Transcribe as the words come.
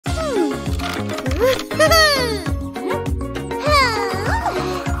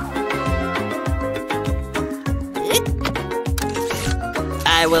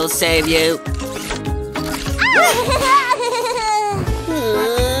will save you.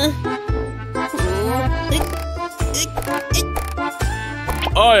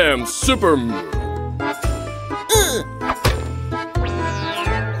 I am Superman.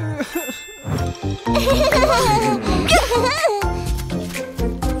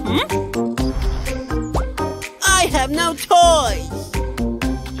 I have no toys.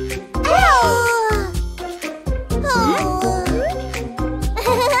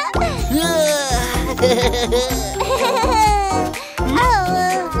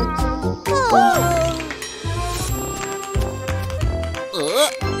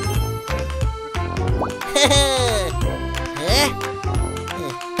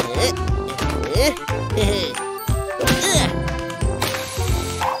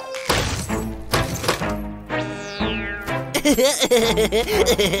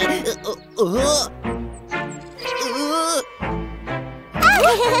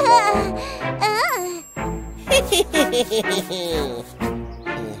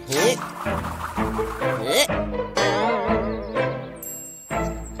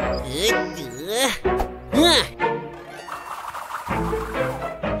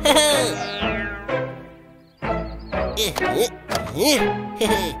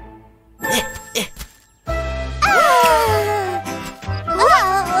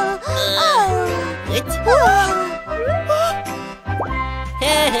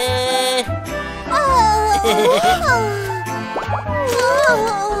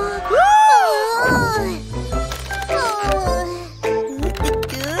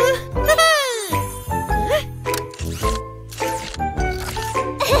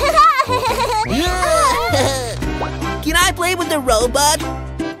 Can I play with the robot? You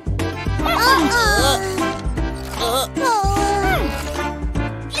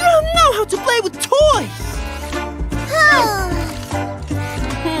don't know how to play with toys!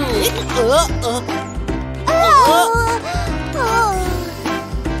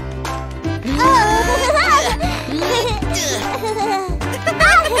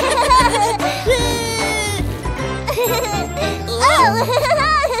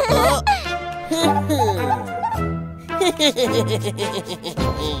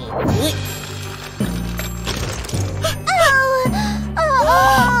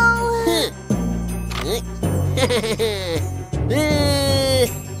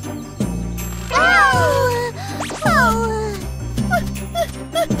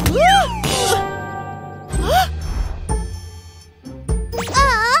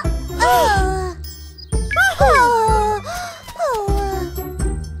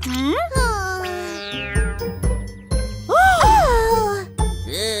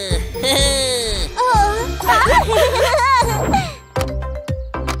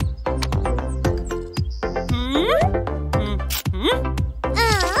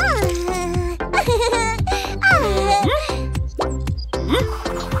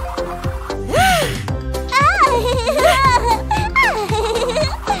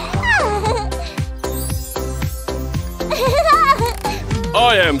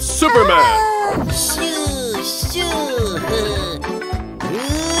 I am Superman. Shoo, shoo.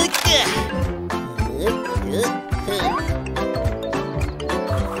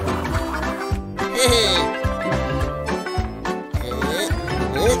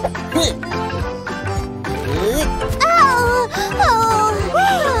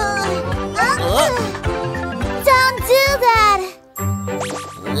 Don't do that!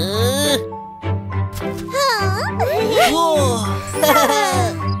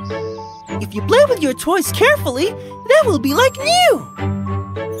 If you play with your toys carefully, they will be like new.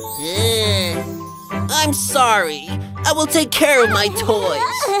 I'm sorry. I will take care of my toys.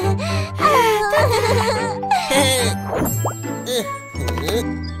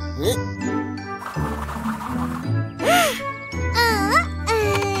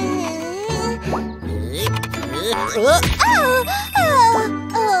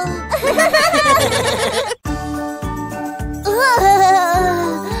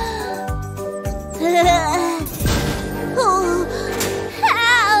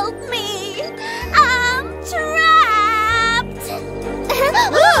 Help me! I'm trapped!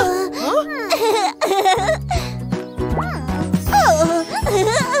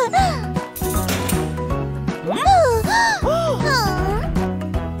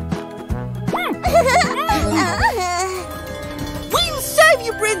 We'll save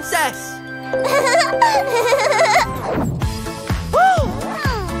you, princess!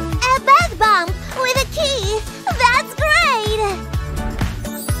 A bed bomb with a key! That's great!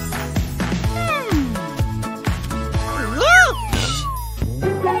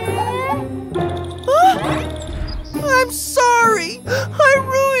 I'm sorry. I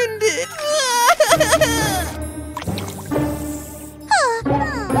ruined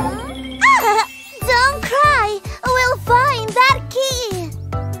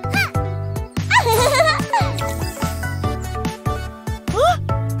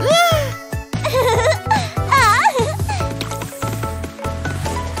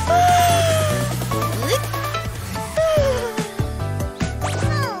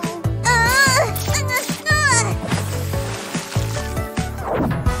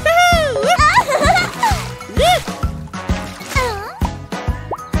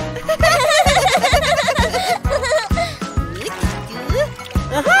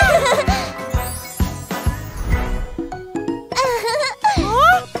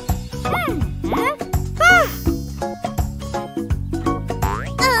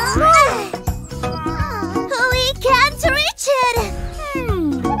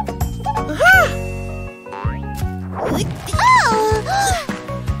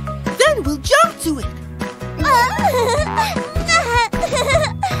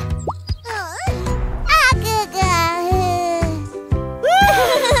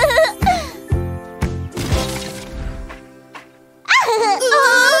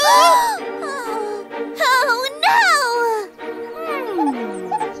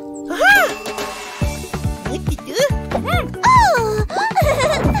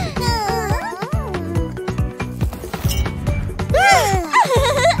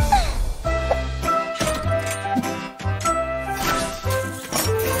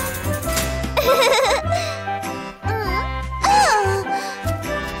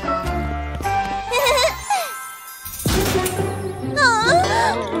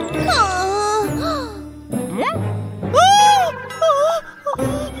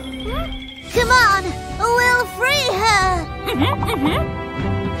Come on, we'll free her.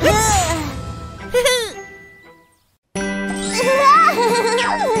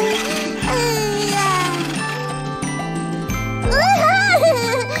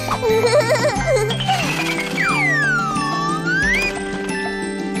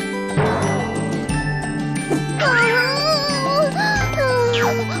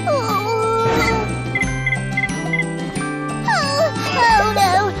 Oh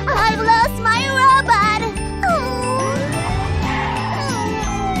no, I've lost my robot.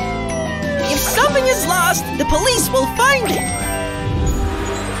 If something is lost, the police will find it.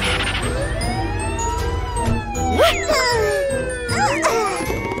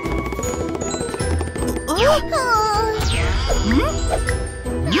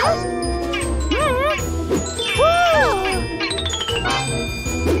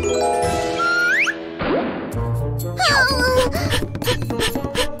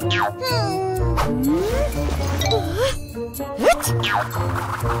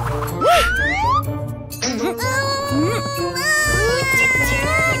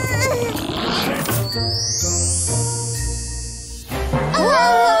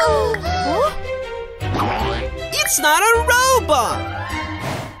 It's not a robot.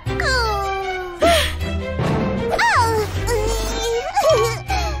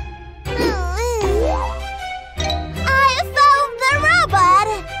 I found the robot.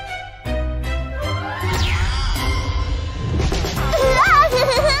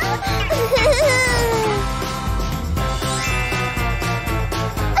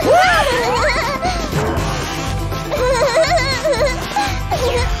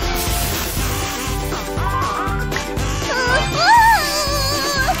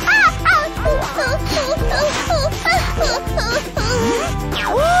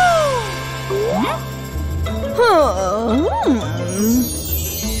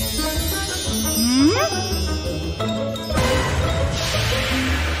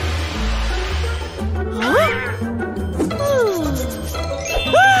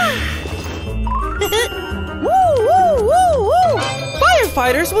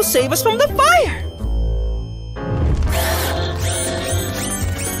 Firefighters will save us from the fire.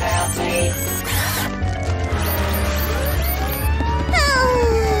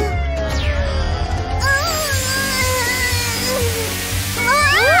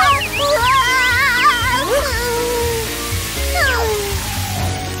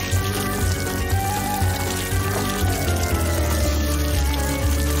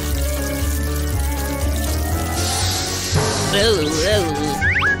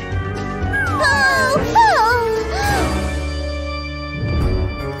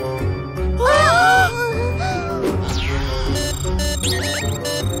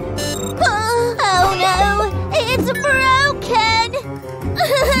 Oh no, it's broken.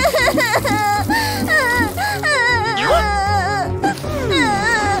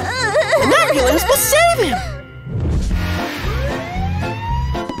 An ambulance will save him.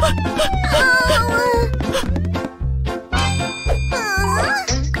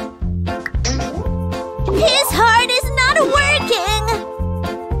 His heart is not working.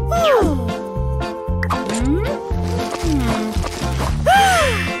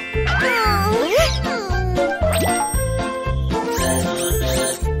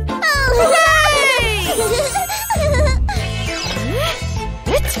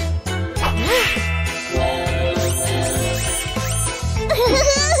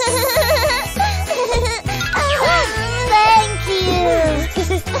 Thank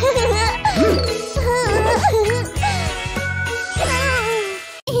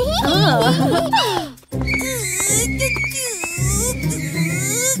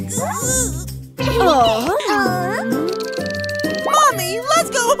Mommy, let's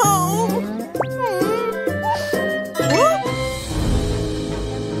go home.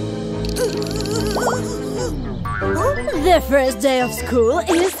 The first day of school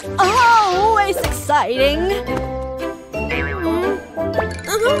is always exciting.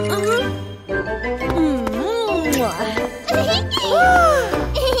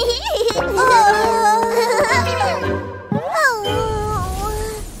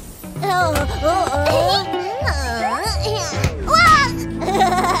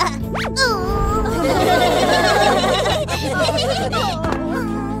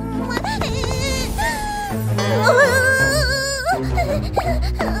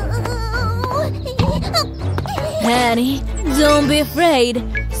 Penny, don't be afraid.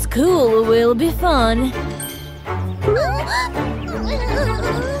 School will be fun.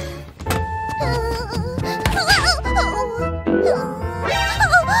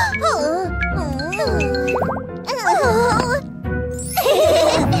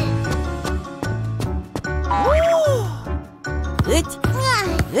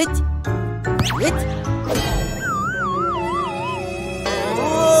 Do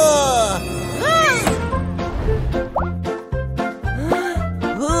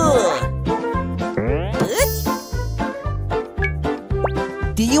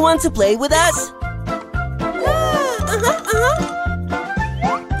you want to play with us?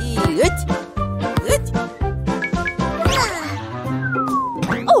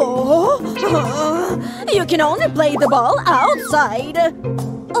 Oh, you can only play the ball outside.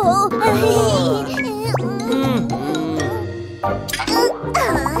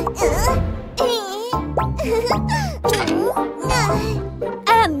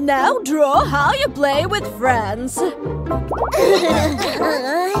 And now draw how you play with friends.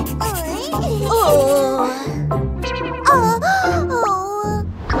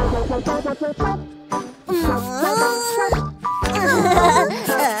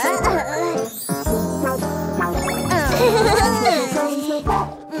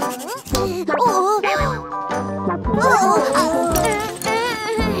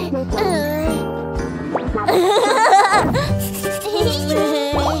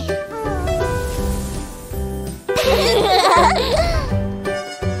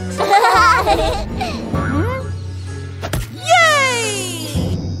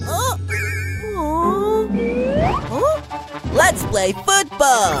 Let's play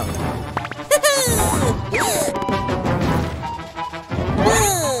football!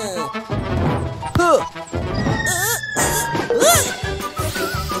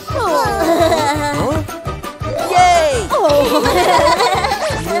 Yay!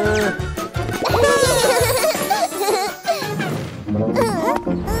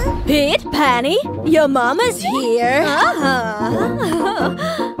 Pete, Penny, your mom is here.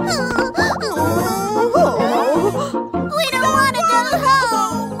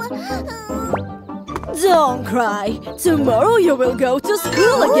 Don't cry. Tomorrow you will go to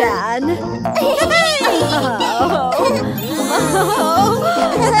school again.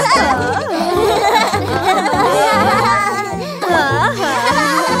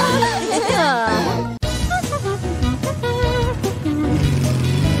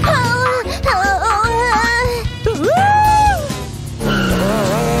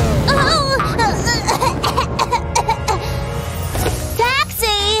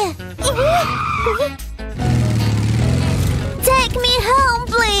 Take me home,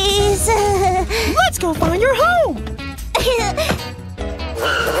 please. Let's go find your home!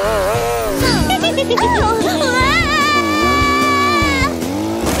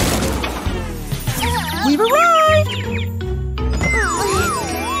 We've arrived!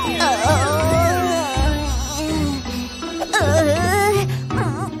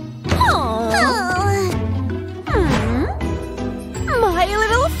 My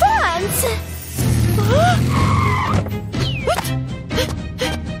little friends.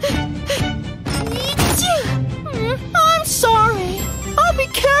 I'm sorry. I'll be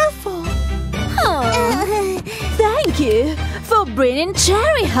careful. Thank you for bringing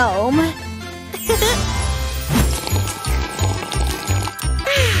Cherry home.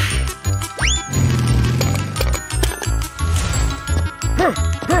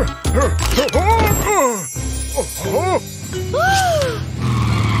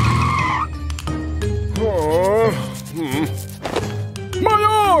 My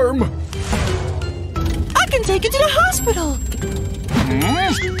arm! I can take you to the hospital.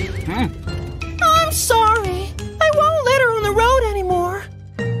 I'm sorry. I won't let her on the road anymore.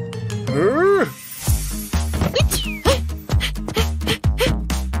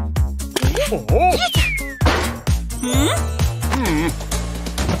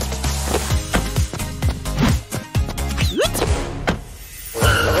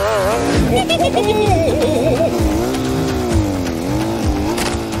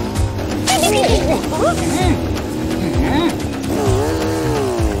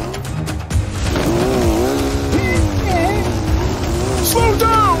 Slow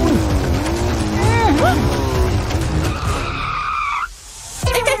down!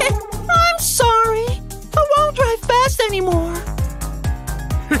 I'm sorry. I won't drive fast anymore.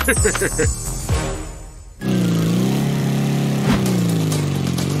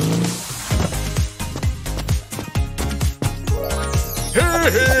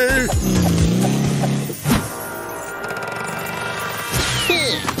 Hey!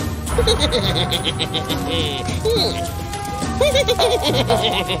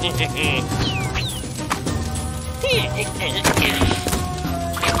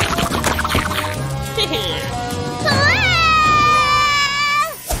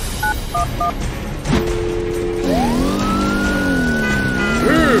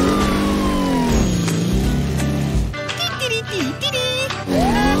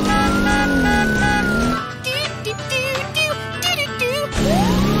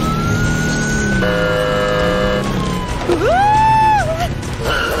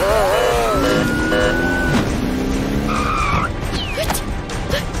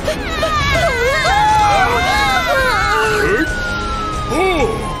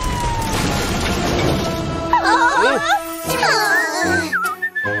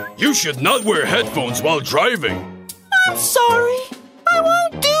 You should not wear headphones while driving. I'm sorry. I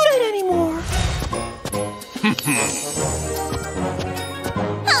won't do that anymore.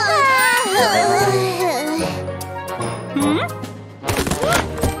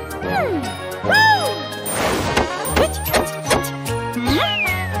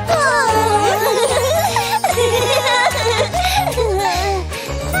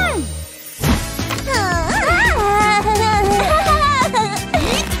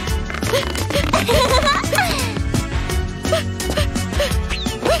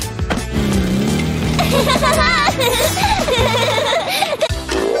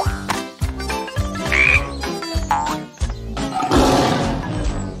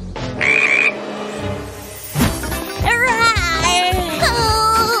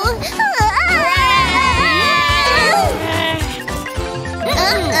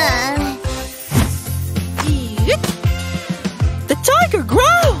 The tiger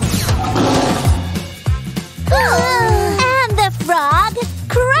growls. And the frog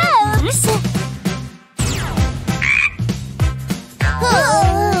croaks.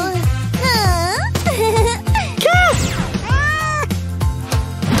 Cat.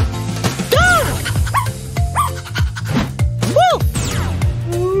 Dog. Wolf.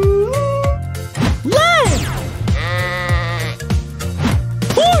 Lamb.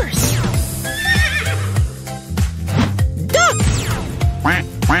 Horse. Duck.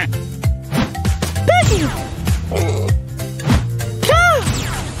 Piggy. Cow.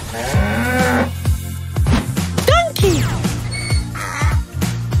 Donkey.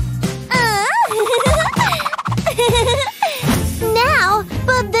 Now,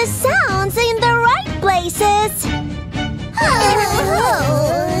 put the sounds in the right places.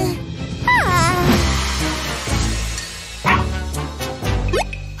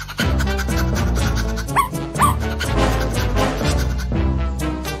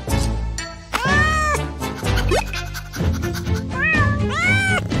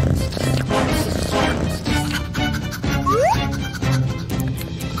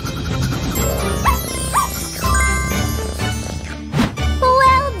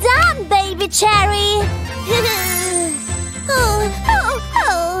 Well done, baby cherry.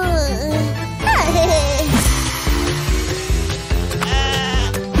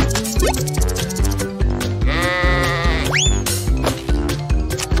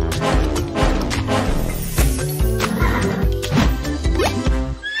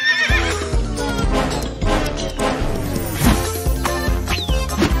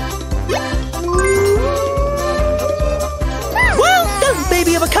 Well done,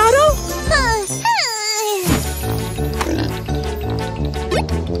 baby avocado.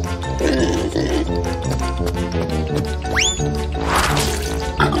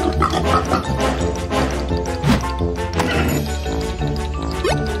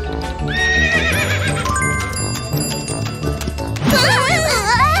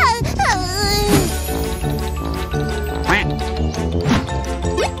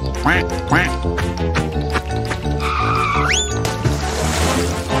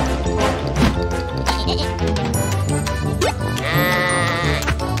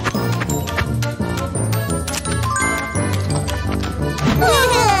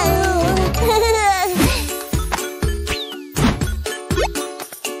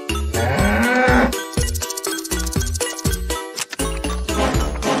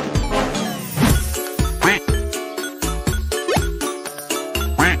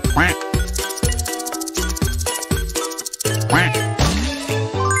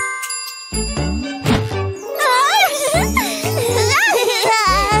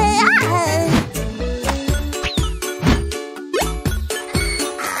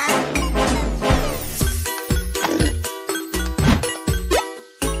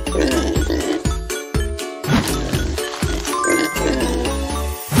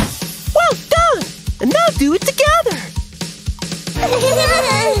 Well done. And now do it together.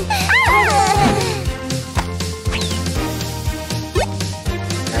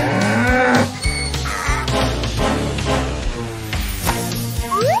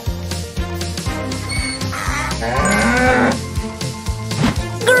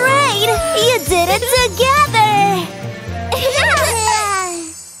 Great! You did it together!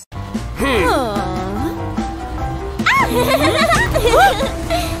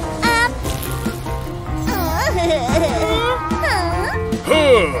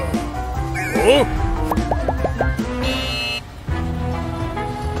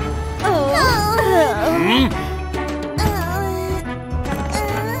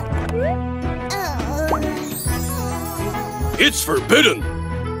 It's forbidden.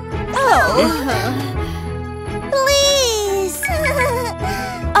 Please!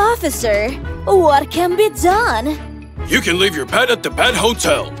 Off Officer, what can be done? You can leave your pet at the pet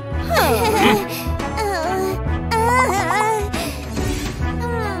hotel. Huh?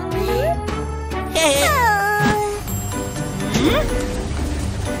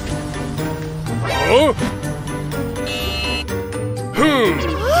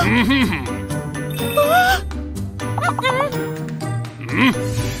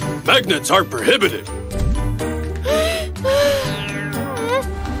 Magnets are prohibited.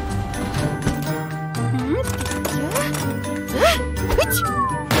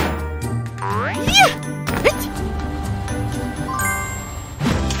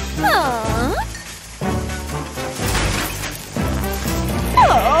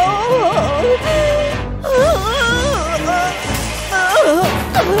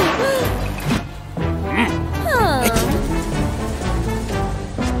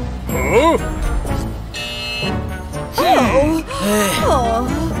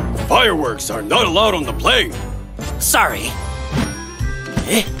 Fireworks are not allowed on the plane. Sorry.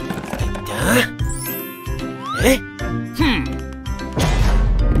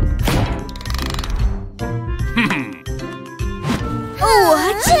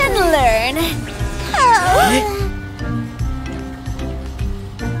 Watch and learn.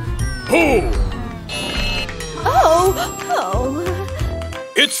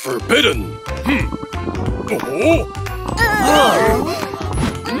 It's forbidden.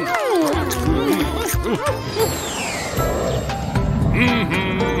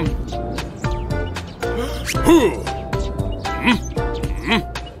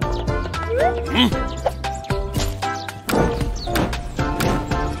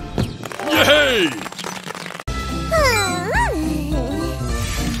 Yay!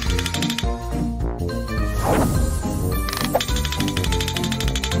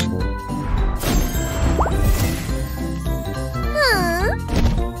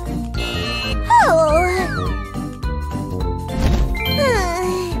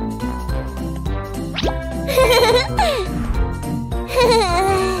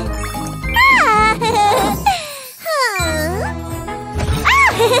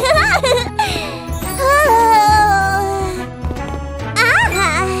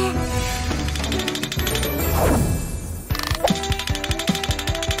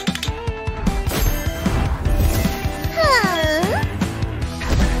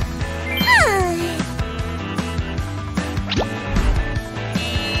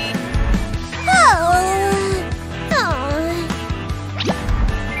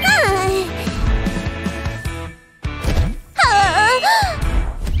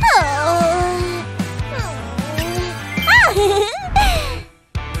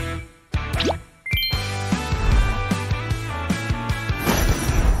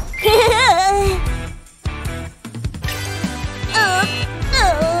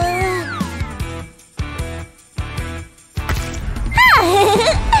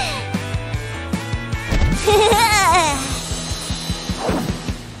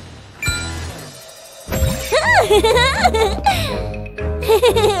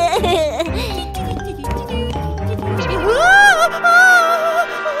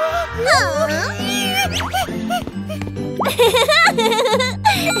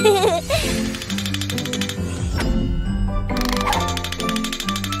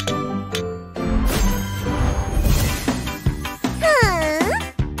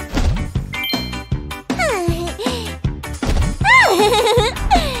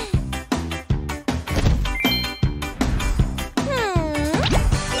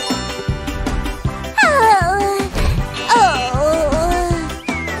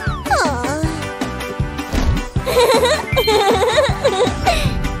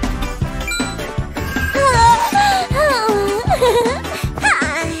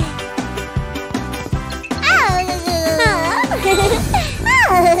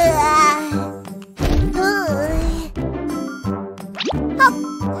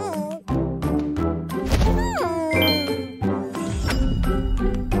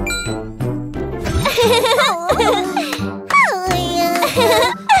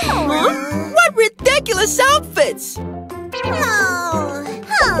 What ridiculous outfits!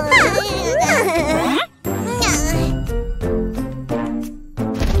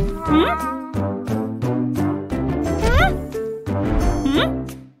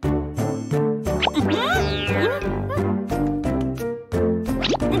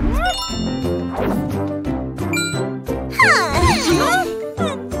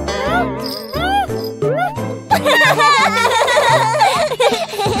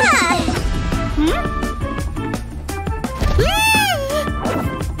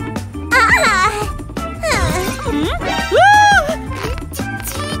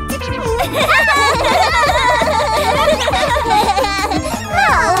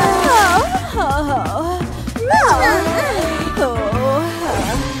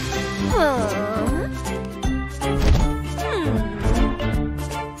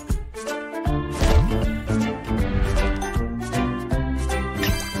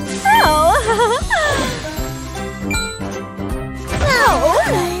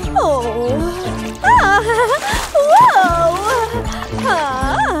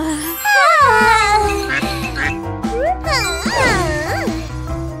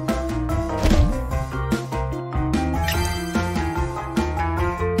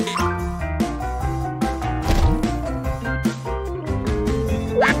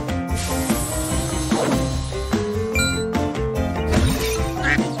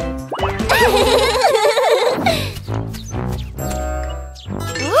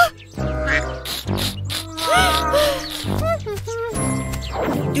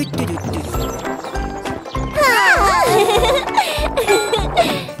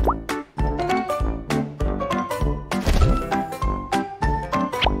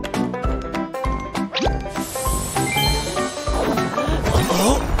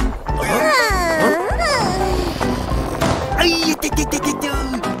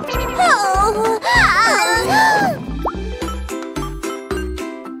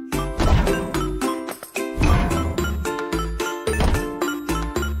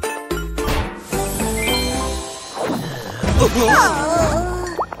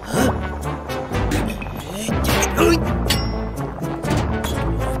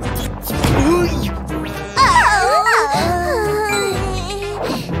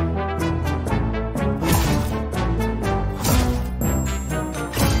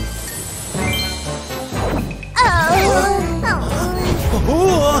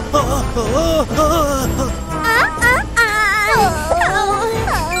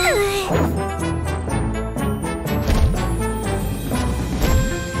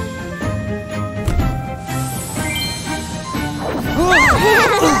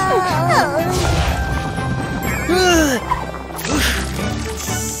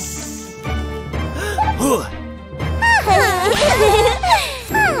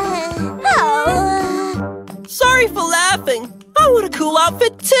 Sorry for laughing. I want a cool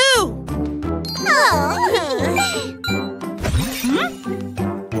outfit too.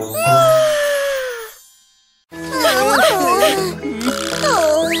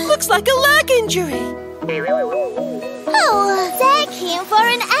 Looks like a leg injury. Oh, take him for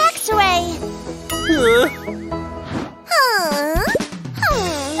an X-ray.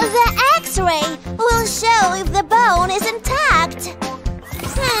 The X-ray will show if the bone is intact.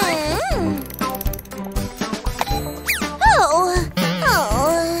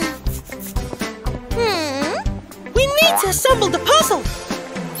 We need to assemble the puzzle.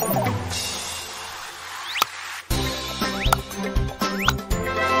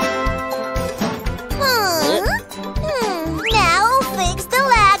 Now fix the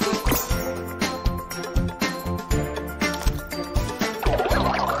leg.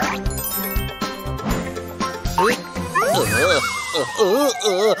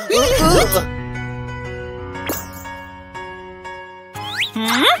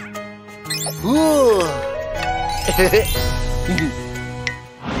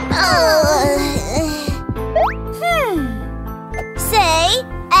 Say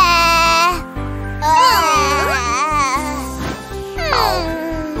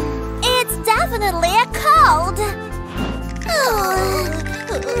it's definitely a cold.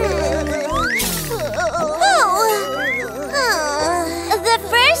 The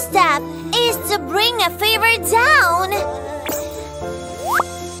first step is to bring a fever down.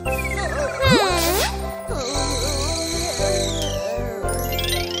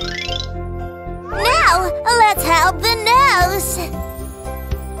 Now, let's help the nose.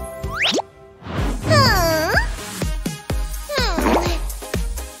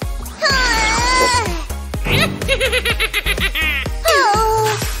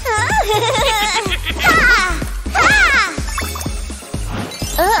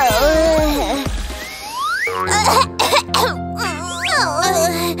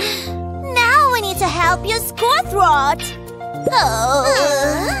 Now we need to help your sore throat.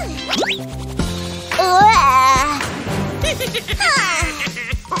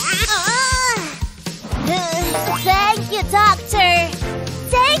 Thank you, doctor.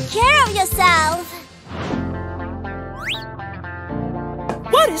 Take care of yourself.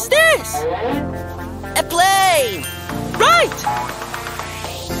 What is this? A plane. Right.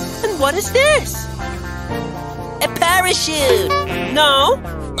 And what is this? A parachute. No.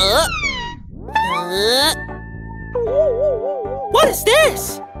 What is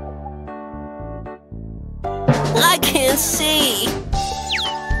this? I can't see.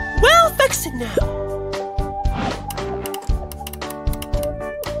 Well, fix it now.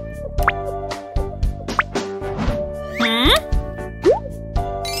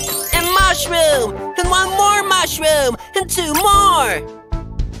 A mushroom, and one more mushroom, and two more.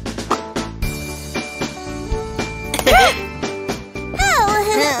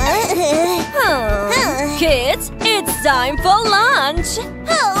 Kids, it's time for lunch.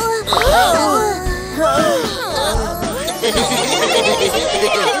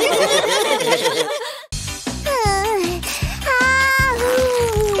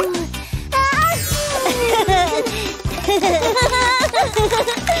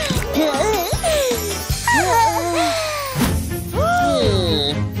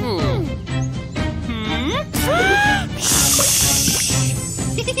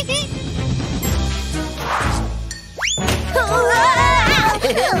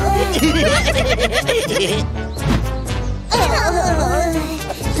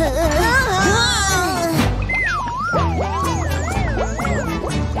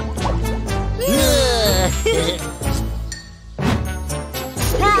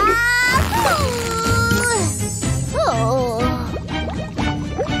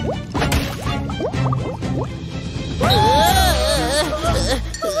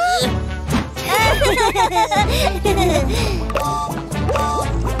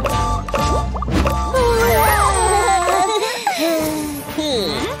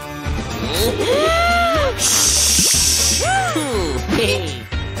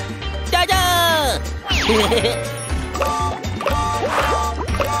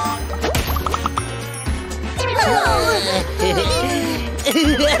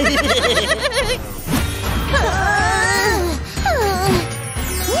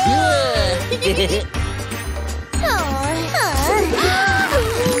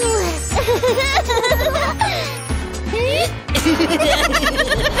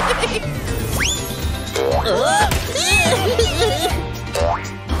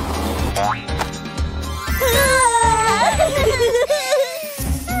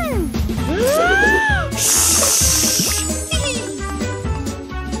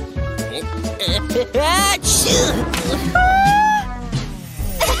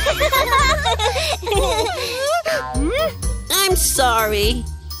 I'm sorry.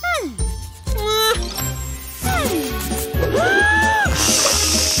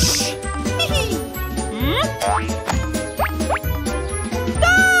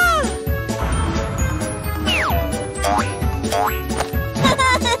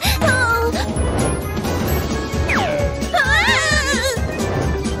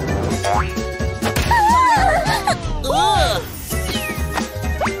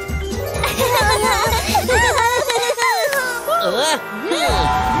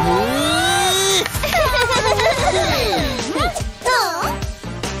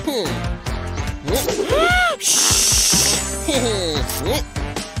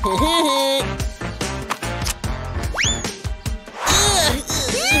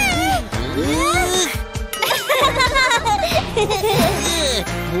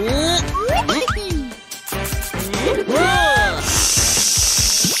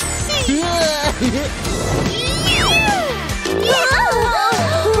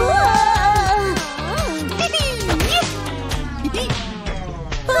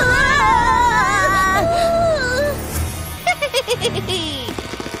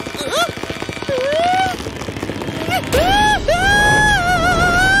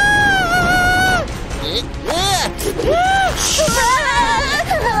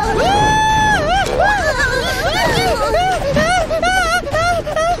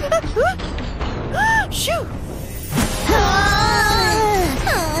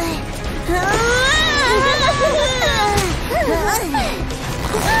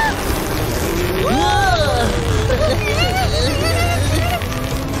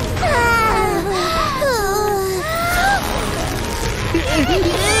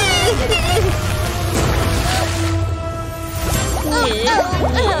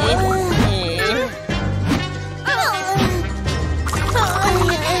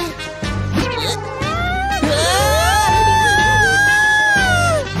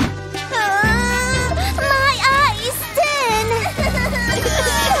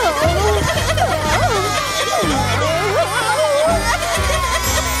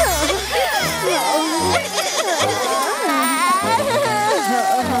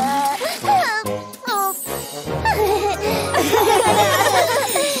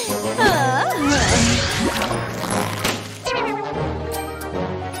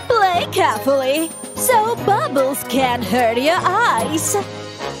 Carefully, so bubbles can't hurt your eyes.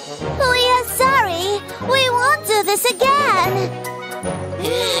 We are sorry. We won't do this again.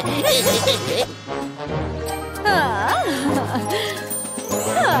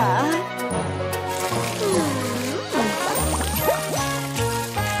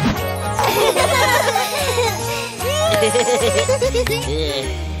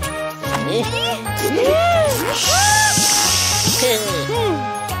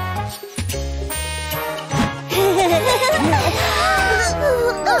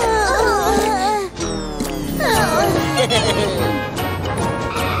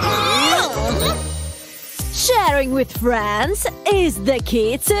 Sharing with friends is the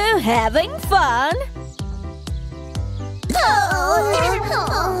key to having fun.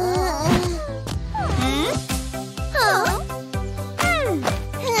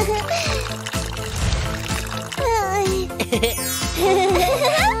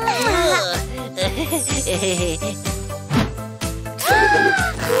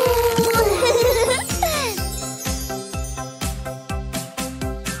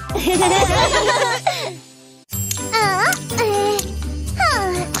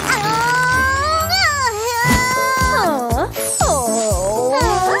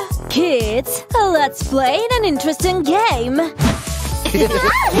 Kids, let's play an interesting game.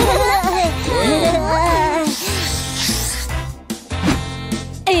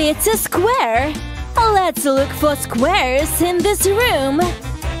 It's a square. Let's look for squares in this room.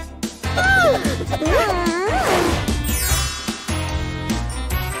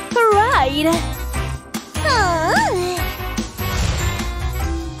 Right.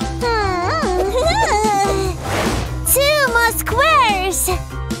 2 more squares.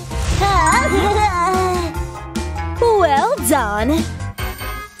 Well done.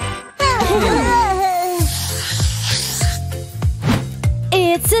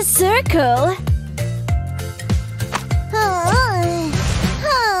 It's a circle.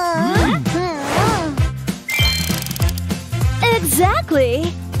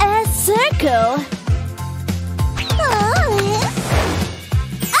 Exactly, a circle.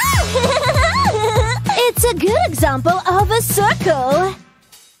 It's a good example of a circle.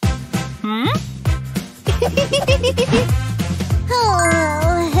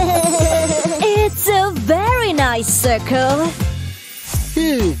 It's a very nice circle.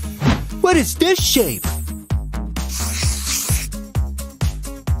 What is this shape?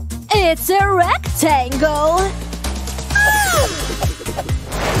 It's a rectangle.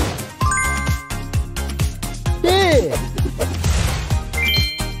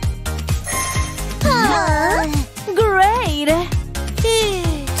 Great.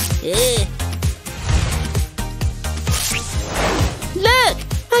 Look!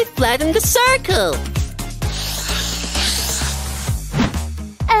 I flattened the circle!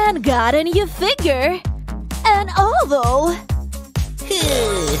 And got a new figure. An oval.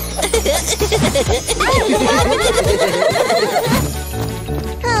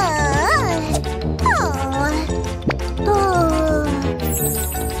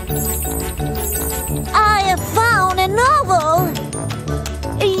 I have found an oval.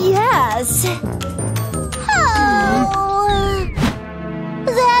 Yes.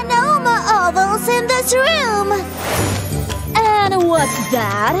 There are no more ovals in this room. And what's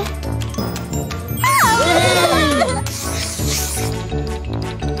that?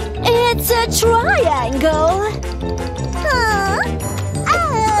 It's a triangle.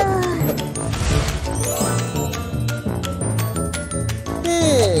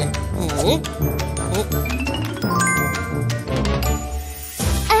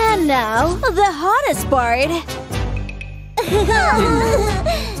 And now, the hardest part.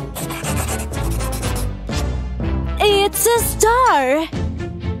 It's a star.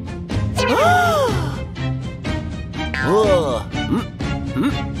 Whoa.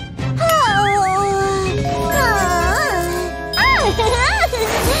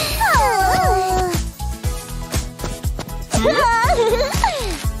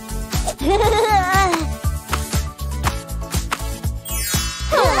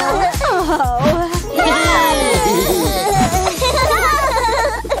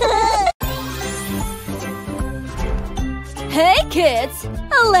 Hey kids,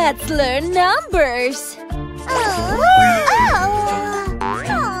 let's learn numbers.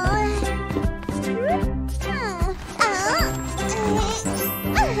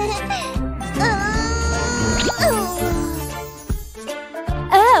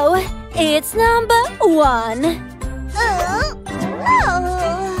 Oh, it's number 1.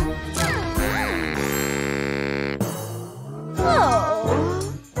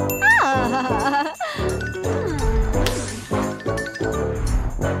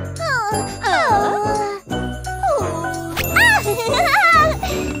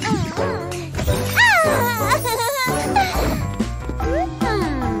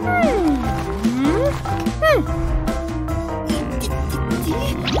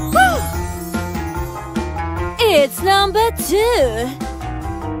 It's number 2.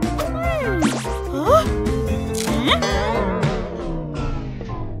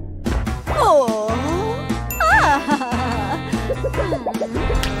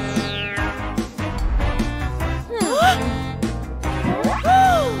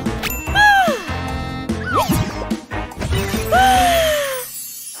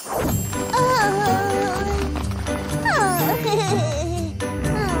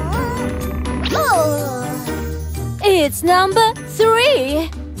 It's number 3.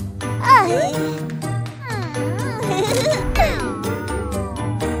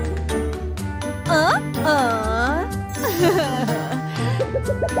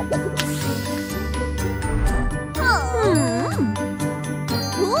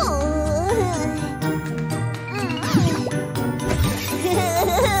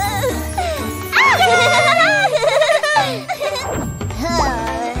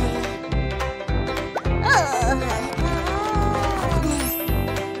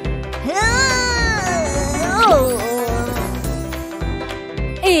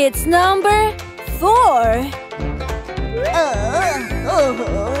 It's number 4.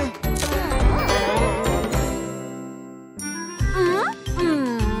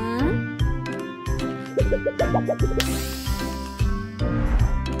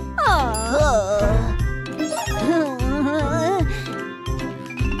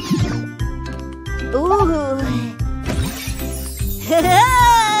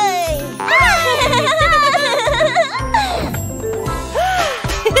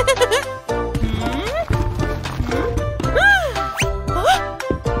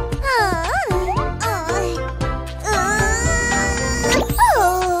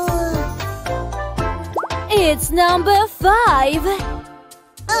 It's number 5.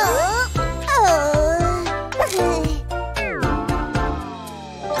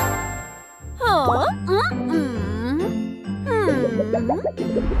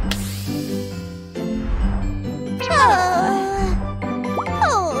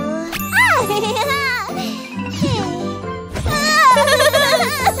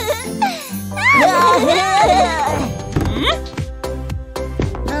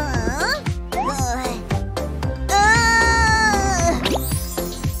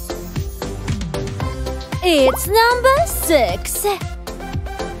 It's number 6.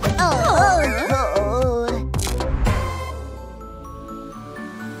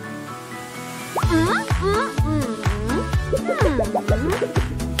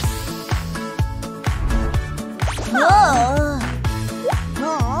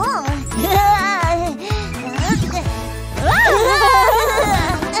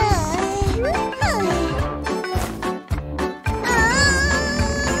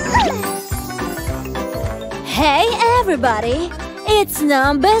 Hey everybody, it's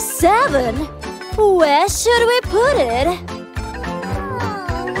number 7. Where should we put it?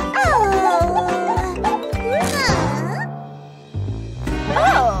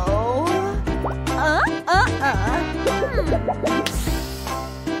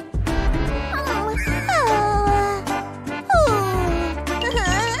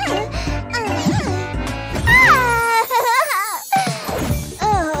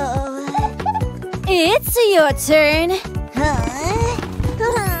 It's your turn.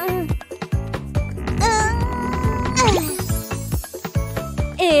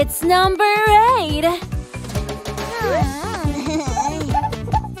 It's number 8.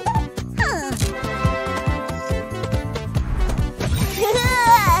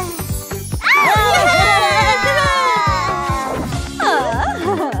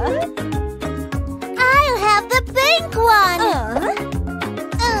 I'll have the pink one.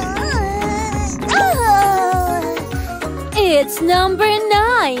 It's number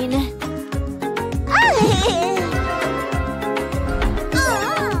 9.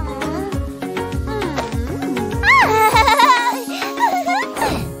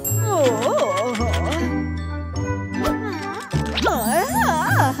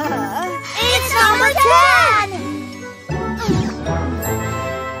 It's number 10.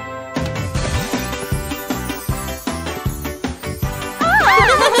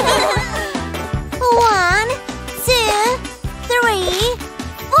 One, 2, 3,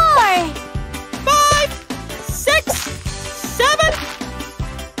 4, 5, 6, 7.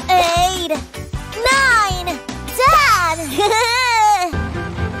 8, 9, 10.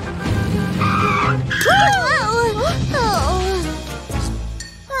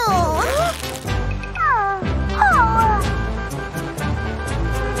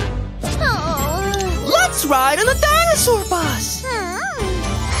 Let's ride on the dinosaur bus.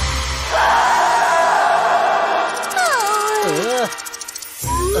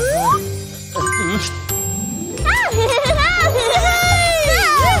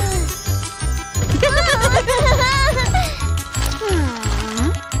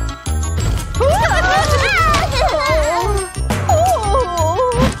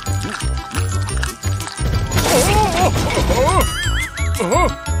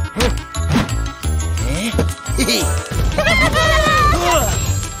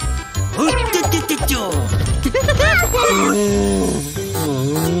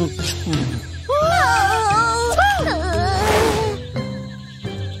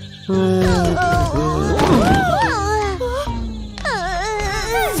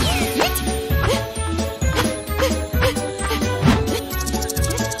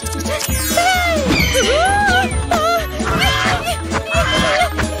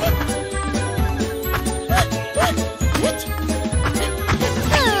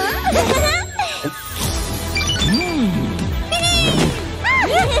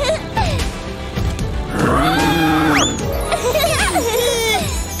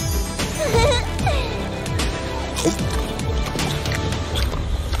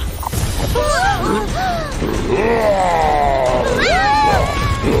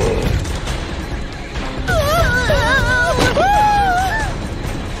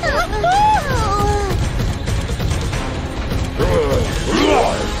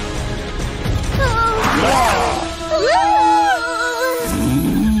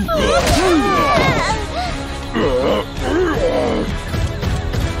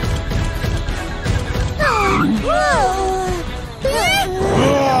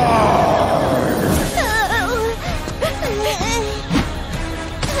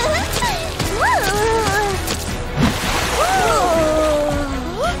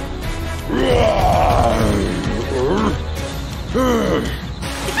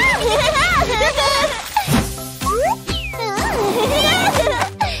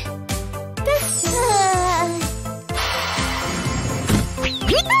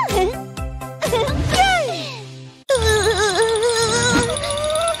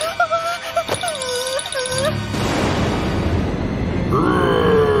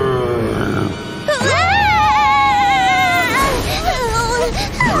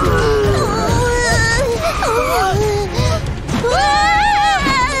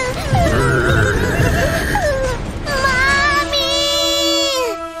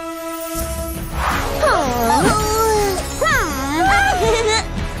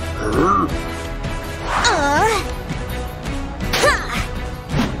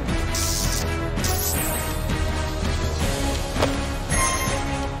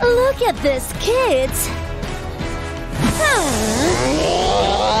 these kids.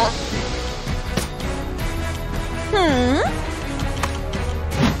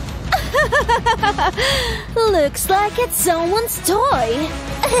 Looks like it's someone's toy.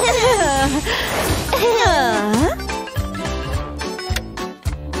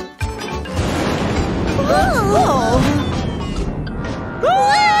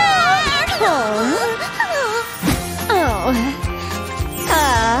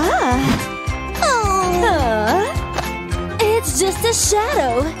 It's just a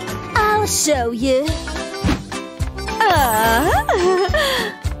shadow. I'll show you.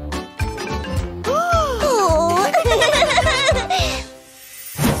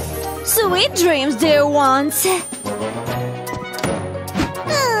 Sweet dreams, dear ones.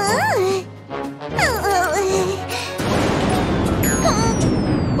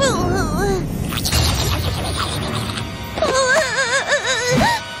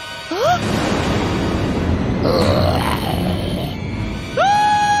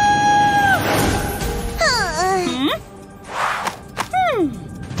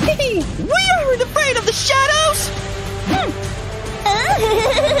 We aren't afraid of the shadows!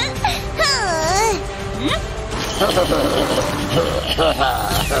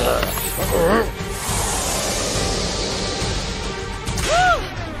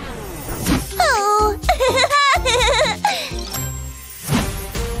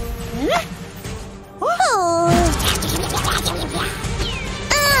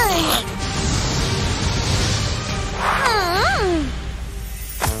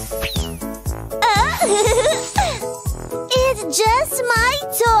 It's just my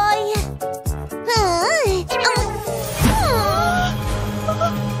toy.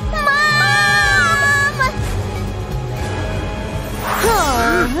 Mom!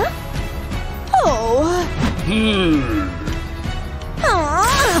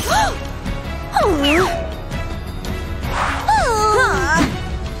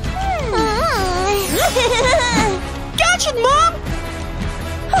 Gotcha, Mom!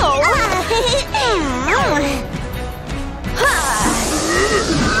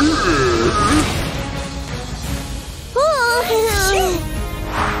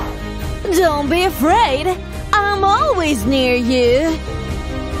 Don't be afraid. I'm always near you.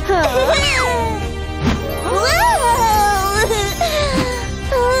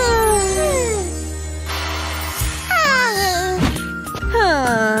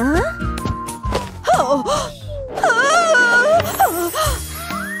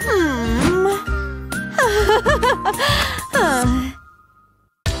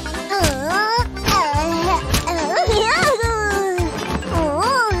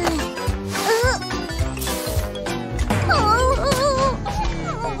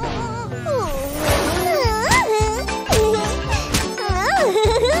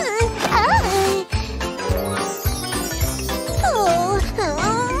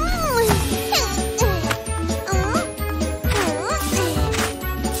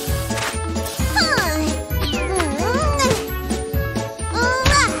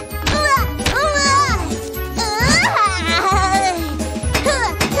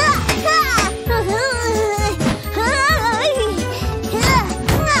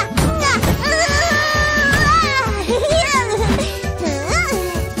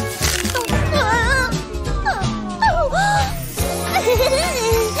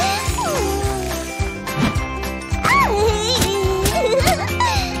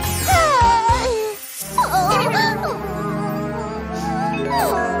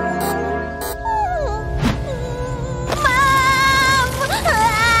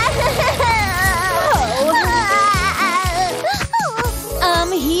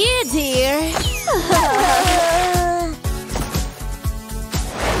 I'm here, dear.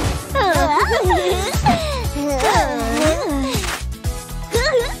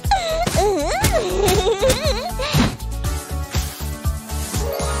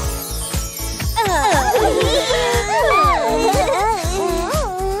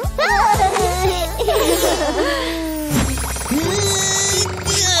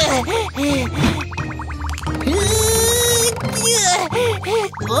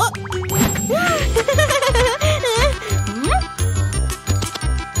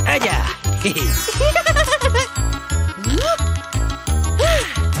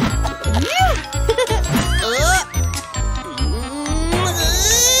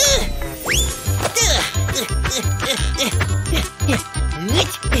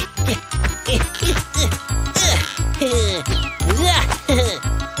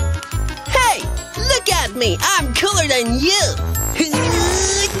 Hey, look at me. I'm cooler than you.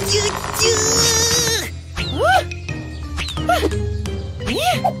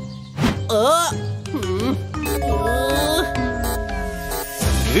 Dad!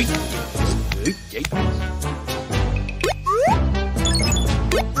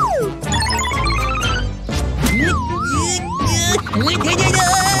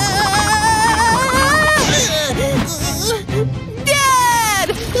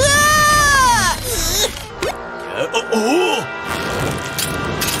 Ah!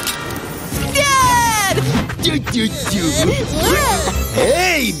 Dad!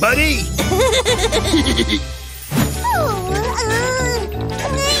 Hey, buddy!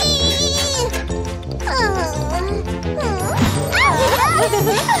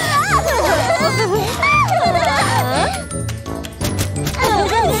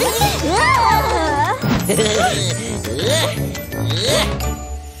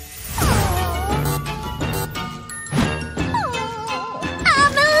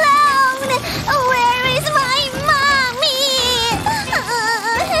 I'm alone! Where is my mommy?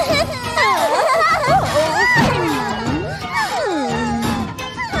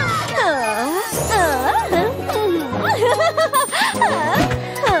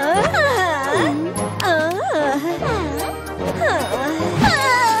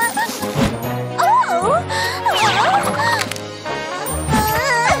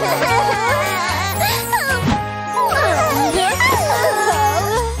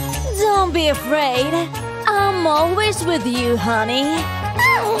 Don't be afraid. I'm always with you, honey.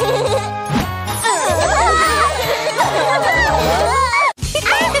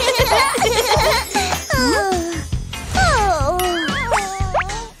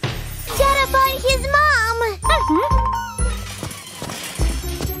 Gotta find his mom!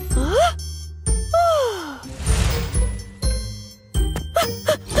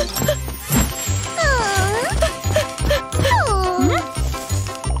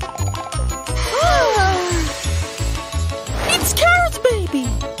 It's Carrot's baby!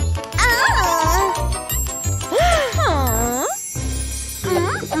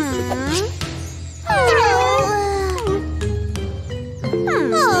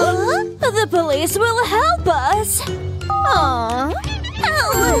 The police will help us. Aww.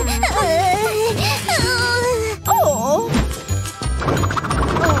 Oh.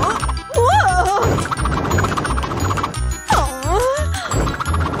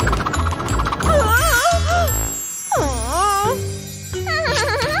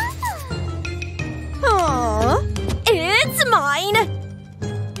 It's mine.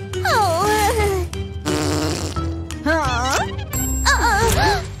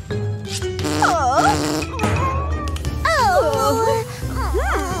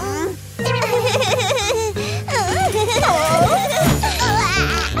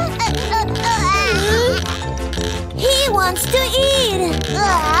 He wants to eat.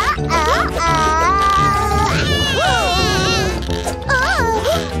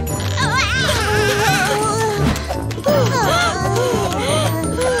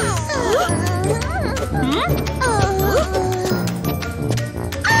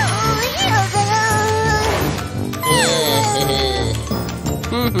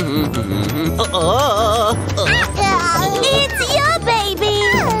 It's your baby.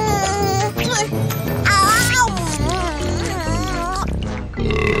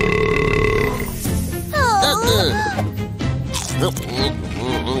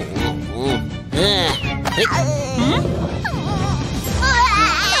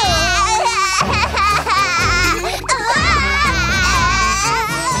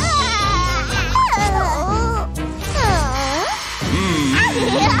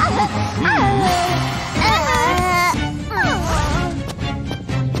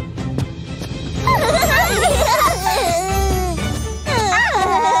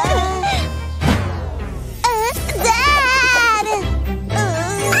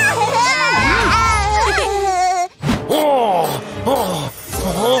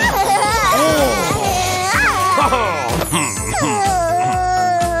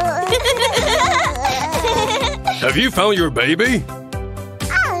 Have you found your baby?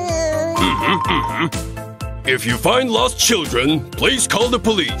 If you find lost children, please call the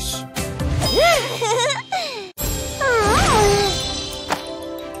police.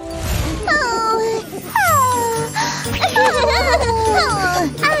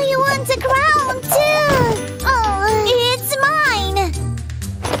 I want a crown too. It's mine.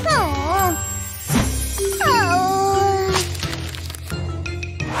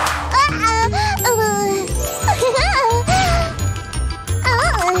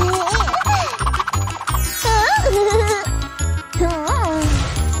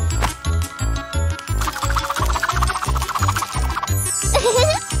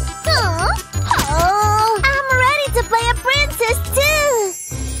 I'm ready to play a princess too.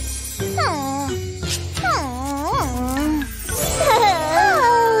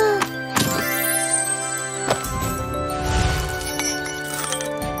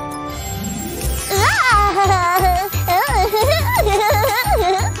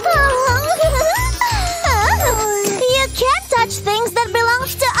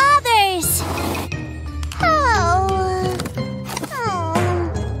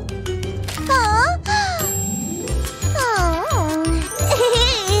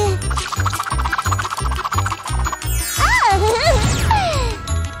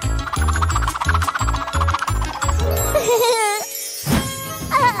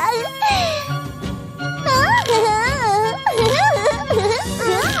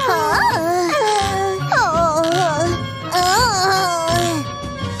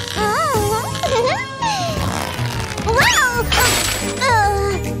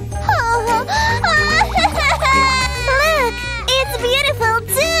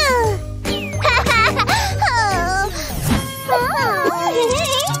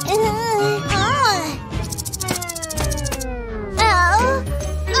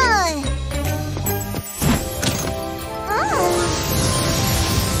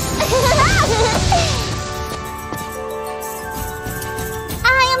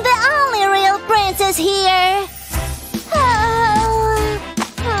 is here.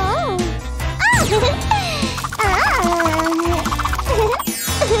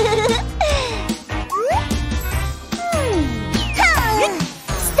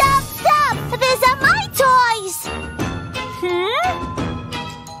 Stop! These are my toys!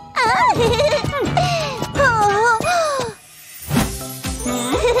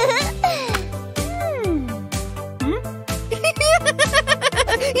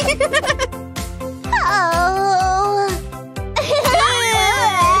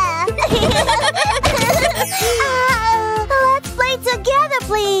 Let's play together,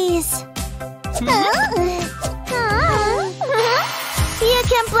 please. You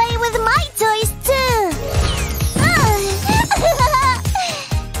can play with my toys too.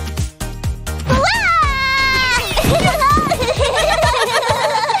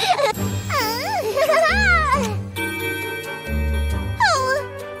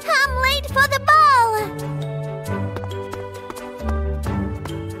 I'm late for the ball.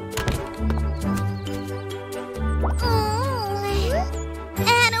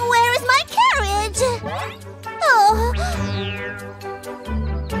 And where is my carriage? Oh.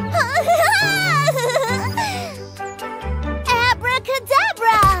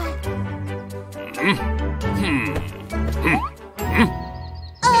 Abracadabra!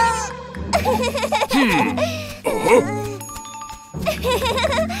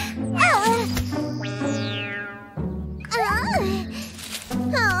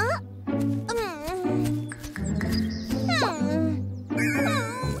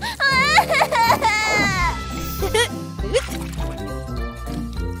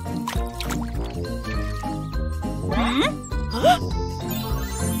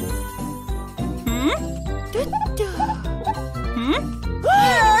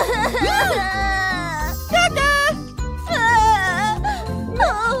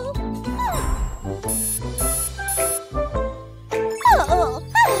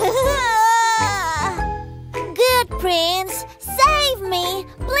 Good Prince, save me,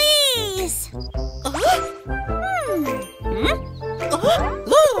 please.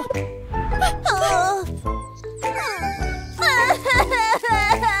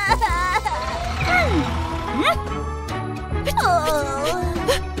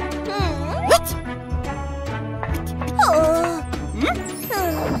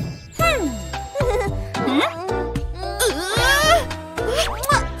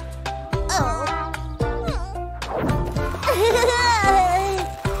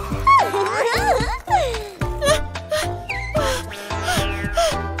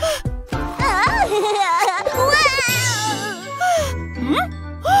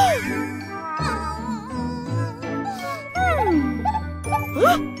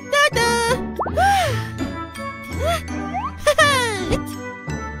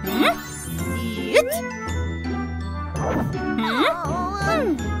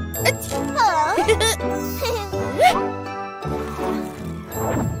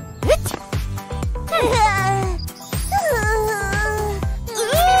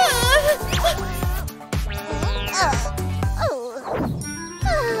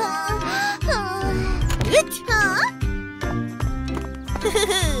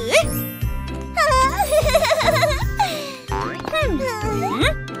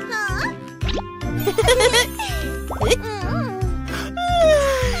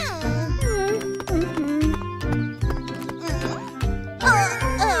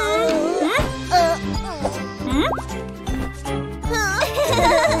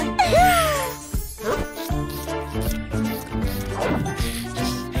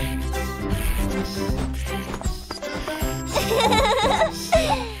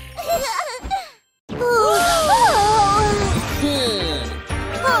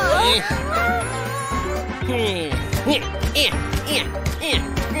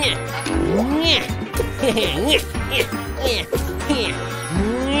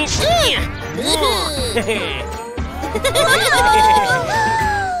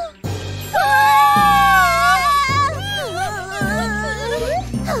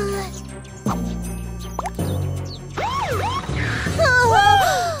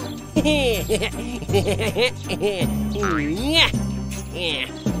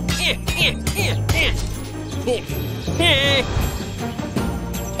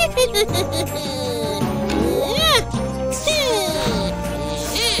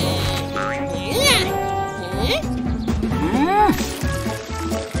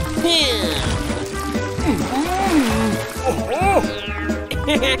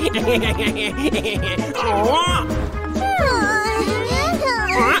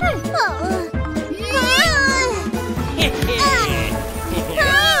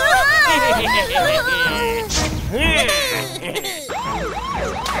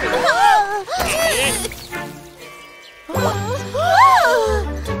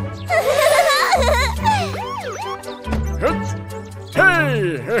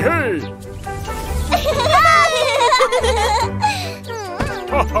 Hey, hey, hey!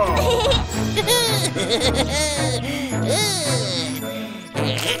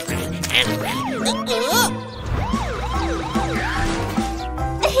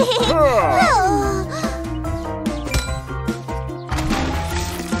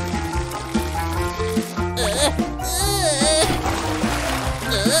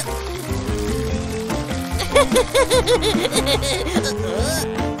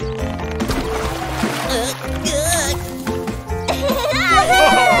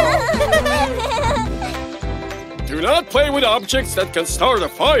 Do not play with objects that can start a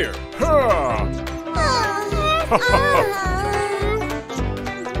fire.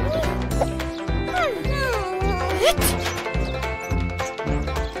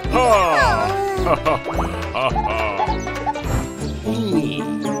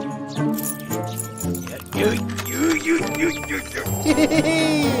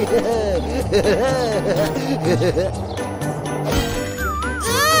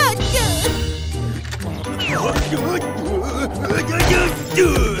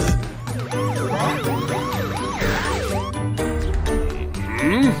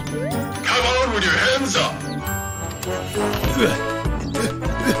 Come on with your hands up.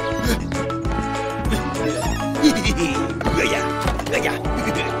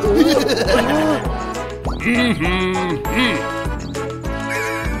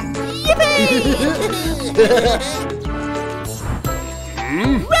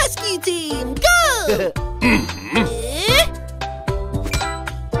 Rescue team, go!